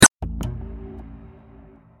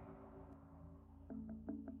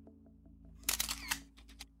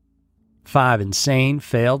5 insane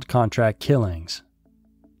failed contract killings.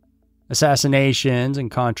 Assassinations and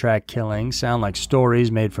contract killings sound like stories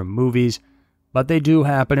made from movies, but they do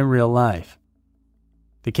happen in real life.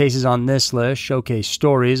 The cases on this list showcase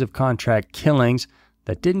stories of contract killings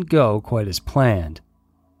that didn't go quite as planned.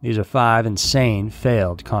 These are 5 insane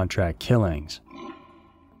failed contract killings.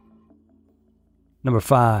 Number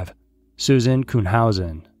 5. Susan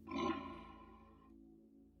Kuhnhausen.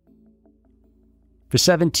 For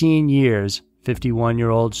 17 years,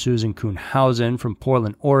 51-year-old Susan Kuhnhausen from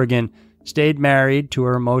Portland, Oregon, stayed married to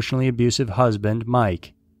her emotionally abusive husband,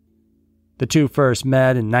 Mike. The two first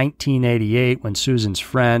met in 1988 when Susan's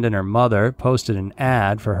friend and her mother posted an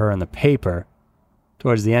ad for her in the paper.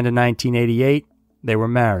 Towards the end of 1988, they were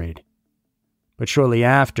married. But shortly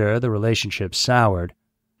after, the relationship soured.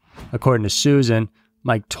 According to Susan,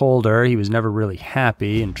 Mike told her he was never really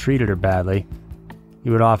happy and treated her badly. He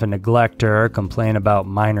would often neglect her, complain about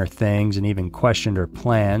minor things, and even questioned her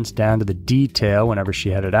plans down to the detail whenever she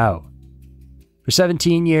headed out. For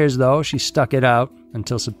 17 years, though, she stuck it out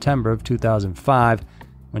until September of 2005,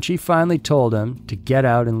 when she finally told him to get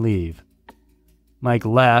out and leave. Mike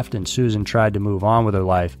left, and Susan tried to move on with her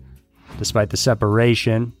life. Despite the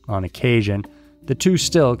separation, on occasion, the two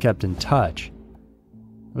still kept in touch.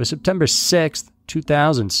 It was September 6th,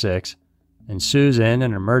 2006, and Susan,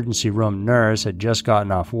 an emergency room nurse, had just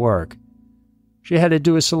gotten off work. She headed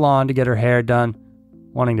to a salon to get her hair done,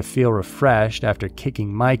 wanting to feel refreshed after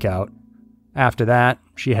kicking Mike out. After that,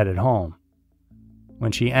 she headed home.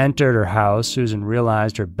 When she entered her house, Susan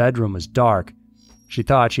realized her bedroom was dark. She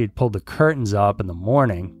thought she had pulled the curtains up in the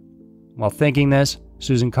morning. While thinking this,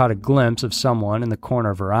 Susan caught a glimpse of someone in the corner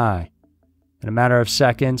of her eye. In a matter of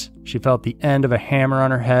seconds, she felt the end of a hammer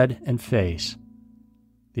on her head and face.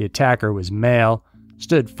 The attacker was male,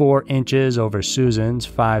 stood 4 inches over Susan's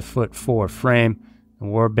 5'4" frame, and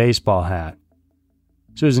wore a baseball hat.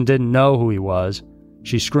 Susan didn't know who he was.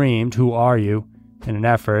 She screamed, "Who are you?" in an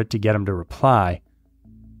effort to get him to reply.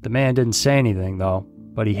 The man didn't say anything, though,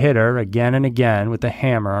 but he hit her again and again with a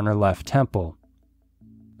hammer on her left temple.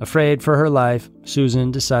 Afraid for her life, Susan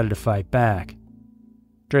decided to fight back.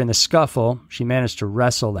 During the scuffle, she managed to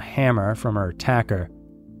wrestle the hammer from her attacker.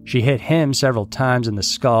 She hit him several times in the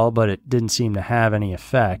skull, but it didn't seem to have any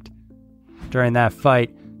effect. During that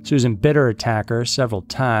fight, Susan bit her attacker several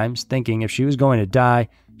times, thinking if she was going to die,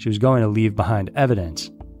 she was going to leave behind evidence.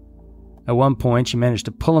 At one point, she managed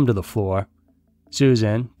to pull him to the floor.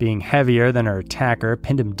 Susan, being heavier than her attacker,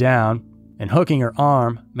 pinned him down, and hooking her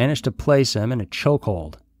arm, managed to place him in a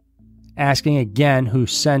chokehold. Asking again who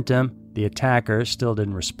sent him, the attacker still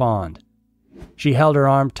didn't respond. She held her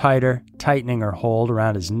arm tighter, tightening her hold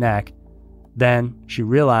around his neck. Then, she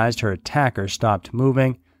realized her attacker stopped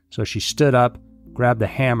moving, so she stood up, grabbed the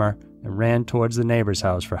hammer, and ran towards the neighbor's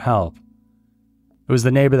house for help. It was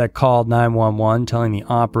the neighbor that called 911, telling the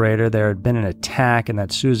operator there had been an attack and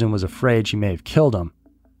that Susan was afraid she may have killed him.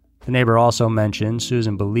 The neighbor also mentioned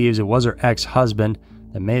Susan believes it was her ex-husband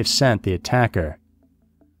that may have sent the attacker.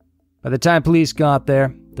 By the time police got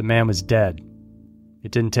there, the man was dead.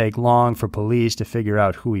 It didn't take long for police to figure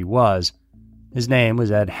out who he was. His name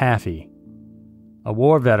was Ed Haffey. A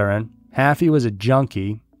war veteran, Haffey was a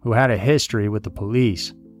junkie who had a history with the police.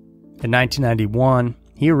 In 1991,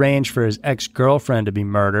 he arranged for his ex-girlfriend to be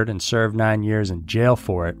murdered and served 9 years in jail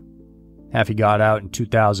for it. Haffey got out in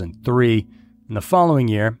 2003, and the following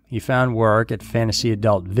year, he found work at Fantasy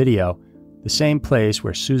Adult Video, the same place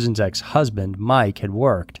where Susan's ex-husband, Mike, had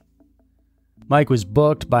worked. Mike was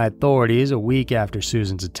booked by authorities a week after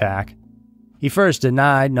Susan's attack. He first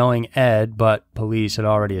denied knowing Ed, but police had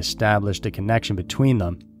already established a connection between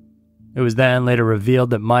them. It was then later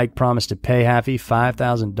revealed that Mike promised to pay Haffey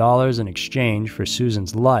 $5,000 in exchange for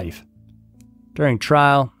Susan's life. During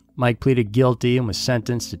trial, Mike pleaded guilty and was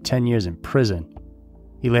sentenced to 10 years in prison.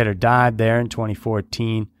 He later died there in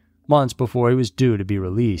 2014, months before he was due to be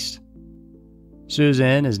released.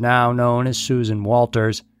 Susan is now known as Susan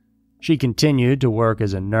Walters. She continued to work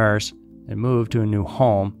as a nurse and moved to a new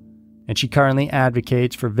home, and she currently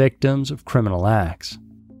advocates for victims of criminal acts.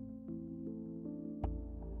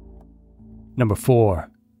 Number 4.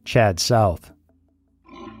 Chad South.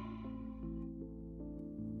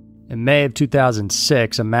 In May of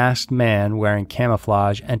 2006, a masked man wearing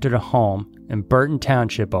camouflage entered a home in Burton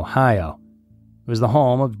Township, Ohio. It was the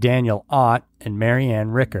home of Daniel Ott and Mary Ann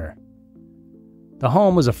Ricker. The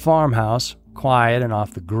home was a farmhouse, quiet and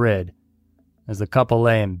off the grid. As the couple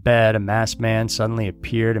lay in bed, a masked man suddenly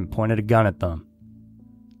appeared and pointed a gun at them.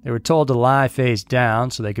 They were told to lie face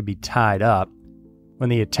down so they could be tied up. When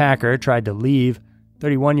the attacker tried to leave,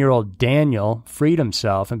 31-year-old Daniel freed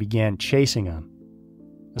himself and began chasing him.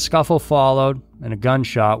 A scuffle followed, and a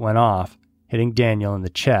gunshot went off, hitting Daniel in the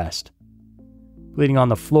chest. Bleeding on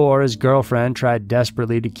the floor, his girlfriend tried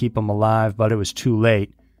desperately to keep him alive, but it was too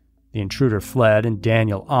late. The intruder fled, and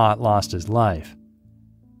Daniel Ott lost his life.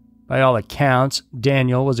 By all accounts,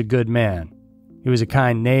 Daniel was a good man. He was a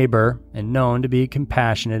kind neighbor and known to be a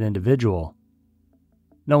compassionate individual.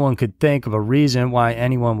 No one could think of a reason why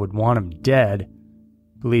anyone would want him dead.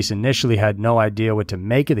 Police initially had no idea what to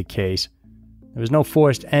make of the case. There was no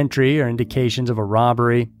forced entry or indications of a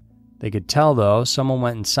robbery. They could tell, though, someone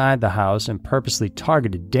went inside the house and purposely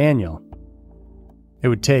targeted Daniel. It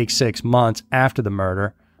would take 6 months after the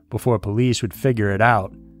murder before police would figure it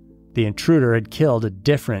out. The intruder had killed a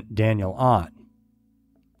different Daniel Ott.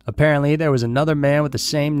 Apparently, there was another man with the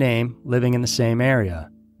same name living in the same area.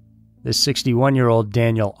 This 61-year-old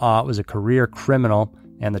Daniel Ott was a career criminal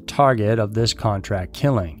and the target of this contract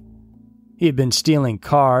killing. He had been stealing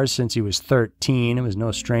cars since he was 13 and was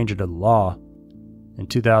no stranger to the law. In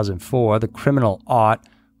 2004, the criminal Ott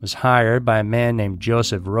was hired by a man named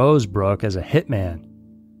Joseph Rosebrook as a hitman.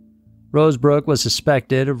 Rosebrook was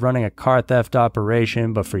suspected of running a car theft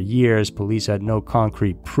operation, but for years police had no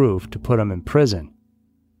concrete proof to put him in prison.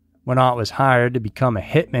 When Ott was hired to become a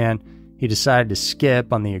hitman, he decided to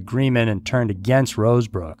skip on the agreement and turned against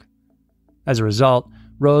Rosebrook. As a result,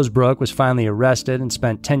 Rosebrook was finally arrested and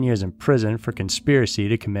spent 10 years in prison for conspiracy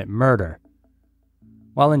to commit murder.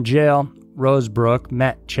 While in jail, Rosebrook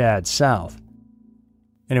met Chad South,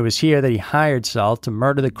 and it was here that he hired South to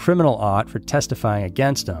murder the criminal Ott for testifying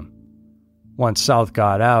against him. Once South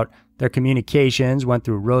got out, their communications went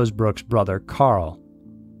through Rosebrook's brother Carl.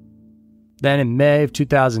 Then in May of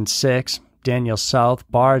 2006, Daniel South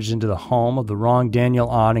barged into the home of the wrong Daniel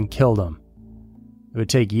Ott and killed him. It would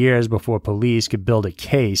take years before police could build a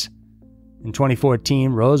case. In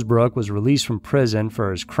 2014, Rosebrook was released from prison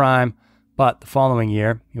for his crime, but the following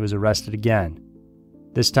year, he was arrested again.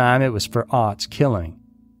 This time, it was for Ott's killing.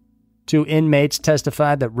 2 inmates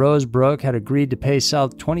testified that Rosebrook had agreed to pay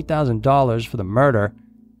South $20,000 for the murder,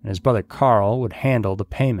 and his brother Carl would handle the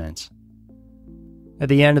payments. At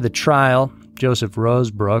the end of the trial, Joseph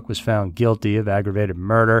Rosebrook was found guilty of aggravated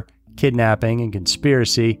murder, kidnapping, and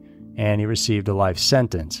conspiracy, and he received a life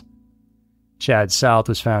sentence. Chad South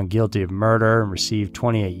was found guilty of murder and received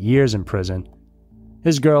 28 years in prison.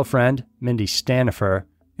 His girlfriend, Mindy Stanifer,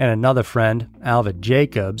 and another friend, Alva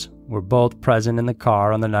Jacobs, were both present in the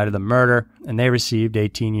car on the night of the murder, and they received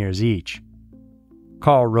 18 years each.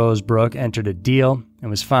 Carl Rosebrook entered a deal and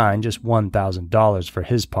was fined just $1,000 for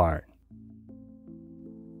his part.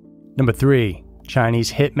 Number 3.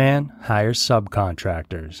 Chinese hitman hires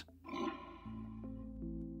subcontractors.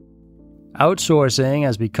 Outsourcing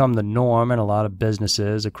has become the norm in a lot of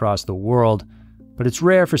businesses across the world, but it's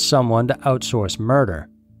rare for someone to outsource murder.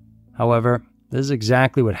 However, this is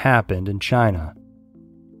exactly what happened in China.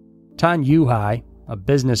 Tan Yuhai, a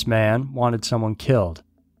businessman, wanted someone killed.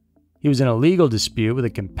 He was in a legal dispute with a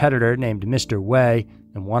competitor named Mr. Wei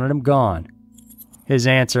and wanted him gone. His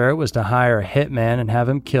answer was to hire a hitman and have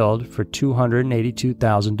him killed for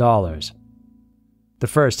 $282,000. The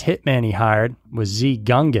first hitman he hired was Zi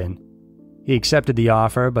Gungan. He accepted the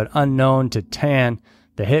offer, but unknown to Tan,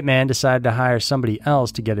 the hitman decided to hire somebody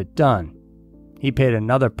else to get it done. He paid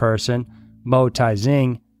another person, Mo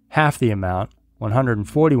Taizing, half the amount,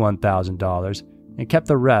 $141,000, and kept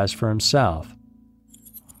the rest for himself.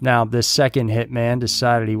 Now, this second hitman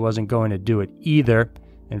decided he wasn't going to do it either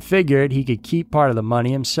and figured he could keep part of the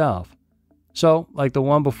money himself. So, like the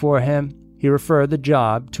one before him, he referred the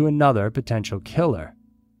job to another potential killer.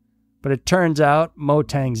 But it turns out Mo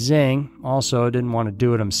Taizing also didn't want to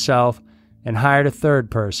do it himself and hired a third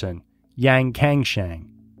person, Yang Kangsheng.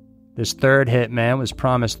 This third hitman was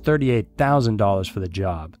promised $38,000 for the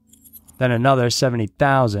job, then another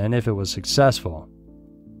 $70,000 if it was successful.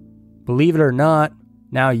 Believe it or not,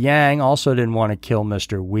 now Yang also didn't want to kill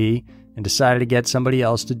Mr. Wei and decided to get somebody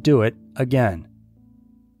else to do it again.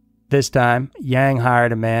 This time, Yang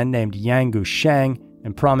hired a man named Yang Gusheng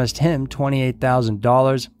and promised him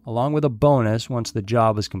 $28,000 along with a bonus once the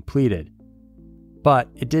job was completed. But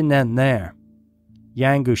it didn't end there.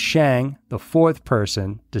 Yang Gusheng, the fourth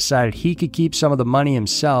person, decided he could keep some of the money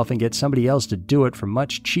himself and get somebody else to do it for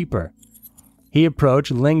much cheaper. He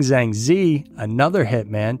approached Ling Zhangzi, another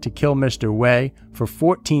hitman, to kill Mr. Wei for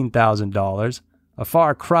 $14,000, a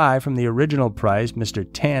far cry from the original price Mr.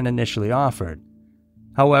 Tan initially offered.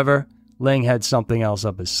 However, Ling had something else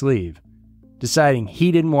up his sleeve. Deciding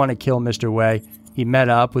he didn't want to kill Mr. Wei, he met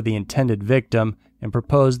up with the intended victim and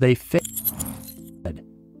proposed they fit.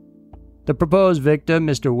 The proposed victim,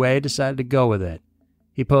 Mr. Wei, decided to go with it.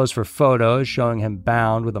 He posed for photos showing him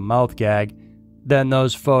bound with a mouth gag, Then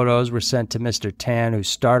those photos were sent to Mr. Tan, who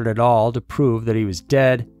started it all to prove that he was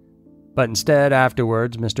dead. But instead,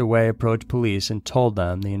 afterwards, Mr. Wei approached police and told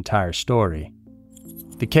them the entire story.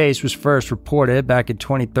 The case was first reported back in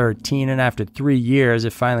 2013, and after 3 years,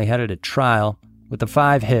 it finally headed to trial with the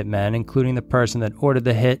 5 hitmen, including the person that ordered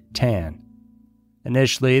the hit, Tan.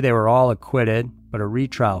 Initially, they were all acquitted, but a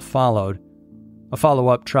retrial followed. A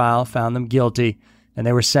follow-up trial found them guilty, and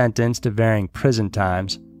they were sentenced to varying prison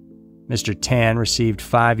times. Mr. Tan received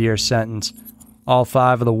 5-year sentence. All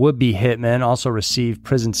 5 of the would-be hitmen also received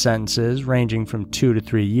prison sentences ranging from 2 to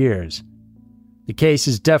 3 years. The case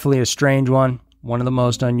is definitely a strange one of the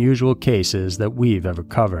most unusual cases that we've ever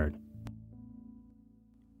covered.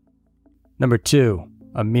 Number 2,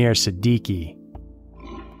 Amir Siddiqui.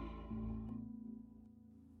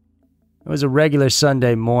 It was a regular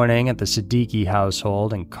Sunday morning at the Siddiqui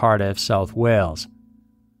household in Cardiff, South Wales.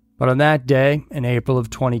 But on that day, in April of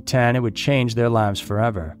 2010, it would change their lives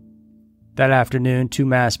forever. That afternoon, 2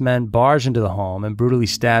 masked men barged into the home and brutally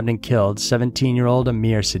stabbed and killed 17-year-old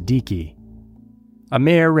Amir Siddiqui.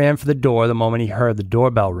 Amir ran for the door the moment he heard the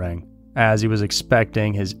doorbell ring, as he was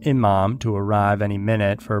expecting his imam to arrive any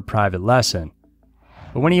minute for a private lesson.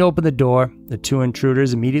 But when he opened the door, the 2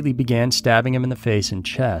 intruders immediately began stabbing him in the face and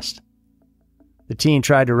chest. The teen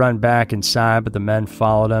tried to run back inside, but the men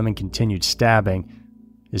followed him and continued stabbing.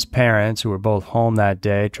 His parents, who were both home that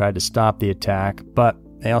day, tried to stop the attack, but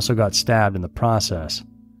they also got stabbed in the process.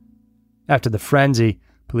 After the frenzy,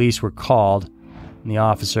 police were called, and the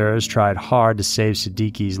officers tried hard to save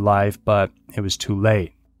Siddiqui's life, but it was too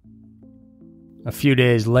late. A few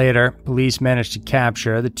days later, police managed to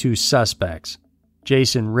capture the 2 suspects,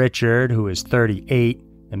 Jason Richard, who was 38,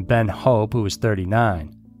 and Ben Hope, who was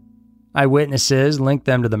 39. Eyewitnesses linked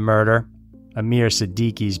them to the murder. Amir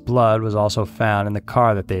Siddiqui's blood was also found in the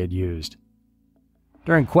car that they had used.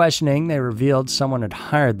 During questioning, they revealed someone had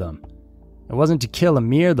hired them. It wasn't to kill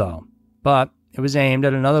Amir, though, but it was aimed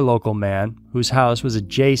at another local man whose house was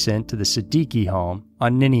adjacent to the Siddiqui home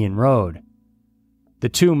on Ninian Road. The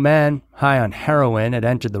 2 men, high on heroin, had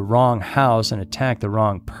entered the wrong house and attacked the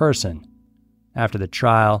wrong person. After the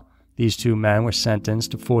trial, these 2 men were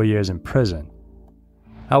sentenced to 4 years in prison.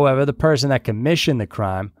 However, the person that commissioned the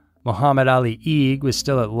crime, Muhammad Ali Eid, was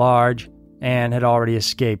still at large and had already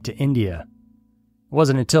escaped to India. It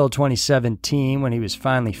wasn't until 2017 when he was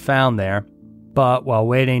finally found there, but while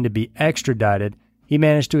waiting to be extradited, he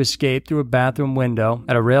managed to escape through a bathroom window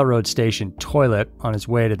at a railroad station toilet on his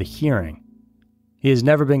way to the hearing. He has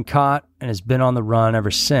never been caught and has been on the run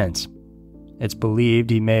ever since. It's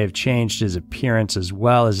believed he may have changed his appearance as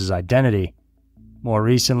well as his identity. More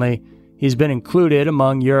recently, he's been included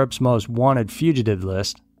among Europe's most wanted fugitive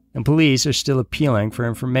list, and police are still appealing for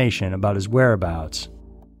information about his whereabouts.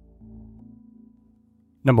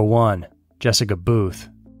 Number 1, Jessica Booth.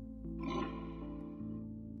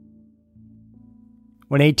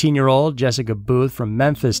 When 18-year-old Jessica Booth from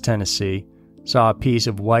Memphis, Tennessee, saw a piece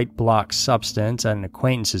of white block substance at an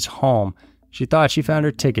acquaintance's home, she thought she found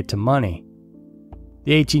her ticket to money.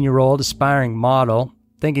 The 18-year-old aspiring model,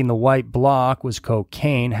 thinking the white block was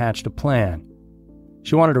cocaine, hatched a plan.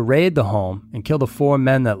 She wanted to raid the home and kill the 4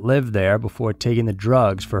 men that lived there before taking the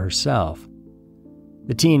drugs for herself.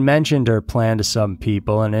 The teen mentioned her plan to some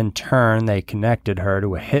people, and in turn they connected her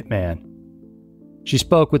to a hitman. She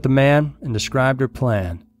spoke with the man and described her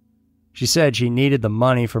plan. She said she needed the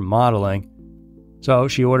money for modeling, so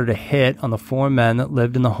she ordered a hit on the 4 men that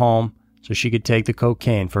lived in the home so she could take the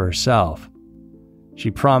cocaine for herself. She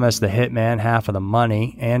promised the hitman half of the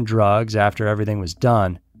money and drugs after everything was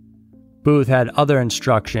done. Booth had other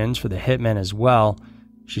instructions for the hitman as well.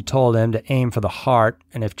 She told him to aim for the heart,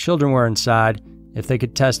 and if children were inside, if they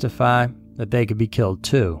could testify, that they could be killed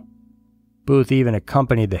too. Booth even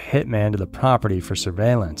accompanied the hitman to the property for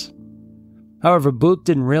surveillance. However, Booth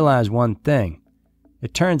didn't realize one thing.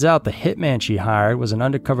 It turns out the hitman she hired was an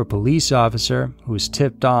undercover police officer who was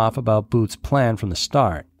tipped off about Booth's plan from the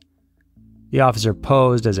start. The officer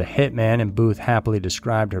posed as a hitman, and Booth happily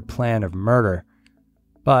described her plan of murder.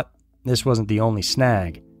 But this wasn't the only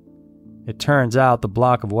snag. It turns out the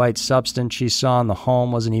block of white substance she saw in the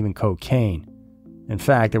home wasn't even cocaine. In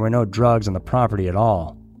fact, there were no drugs on the property at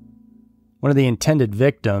all. One of the intended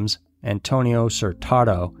victims, Antonio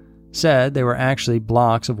Sertardo, said they were actually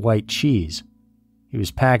blocks of white cheese. He was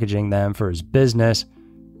packaging them for his business,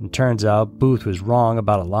 and turns out Booth was wrong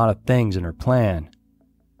about a lot of things in her plan.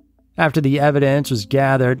 After the evidence was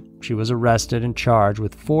gathered, she was arrested and charged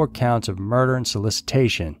with 4 counts of murder and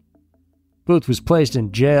solicitation. Booth was placed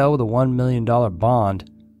in jail with a $1 million bond.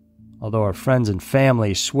 Although her friends and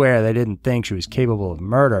family swear they didn't think she was capable of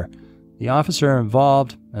murder, The officer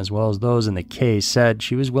involved, as well as those in the case, said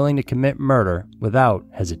she was willing to commit murder without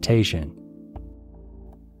hesitation.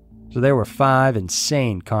 So there were 5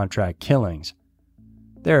 insane contract killings.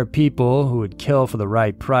 There are people who would kill for the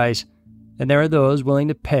right price, and there are those willing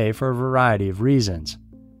to pay for a variety of reasons.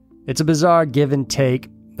 It's a bizarre give and take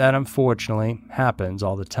that unfortunately happens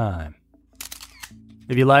all the time.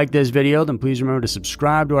 If you like this video, then please remember to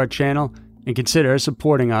subscribe to our channel and consider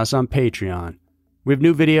supporting us on Patreon. We have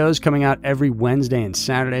new videos coming out every Wednesday and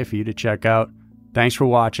Saturday for you to check out. Thanks for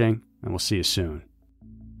watching, and we'll see you soon.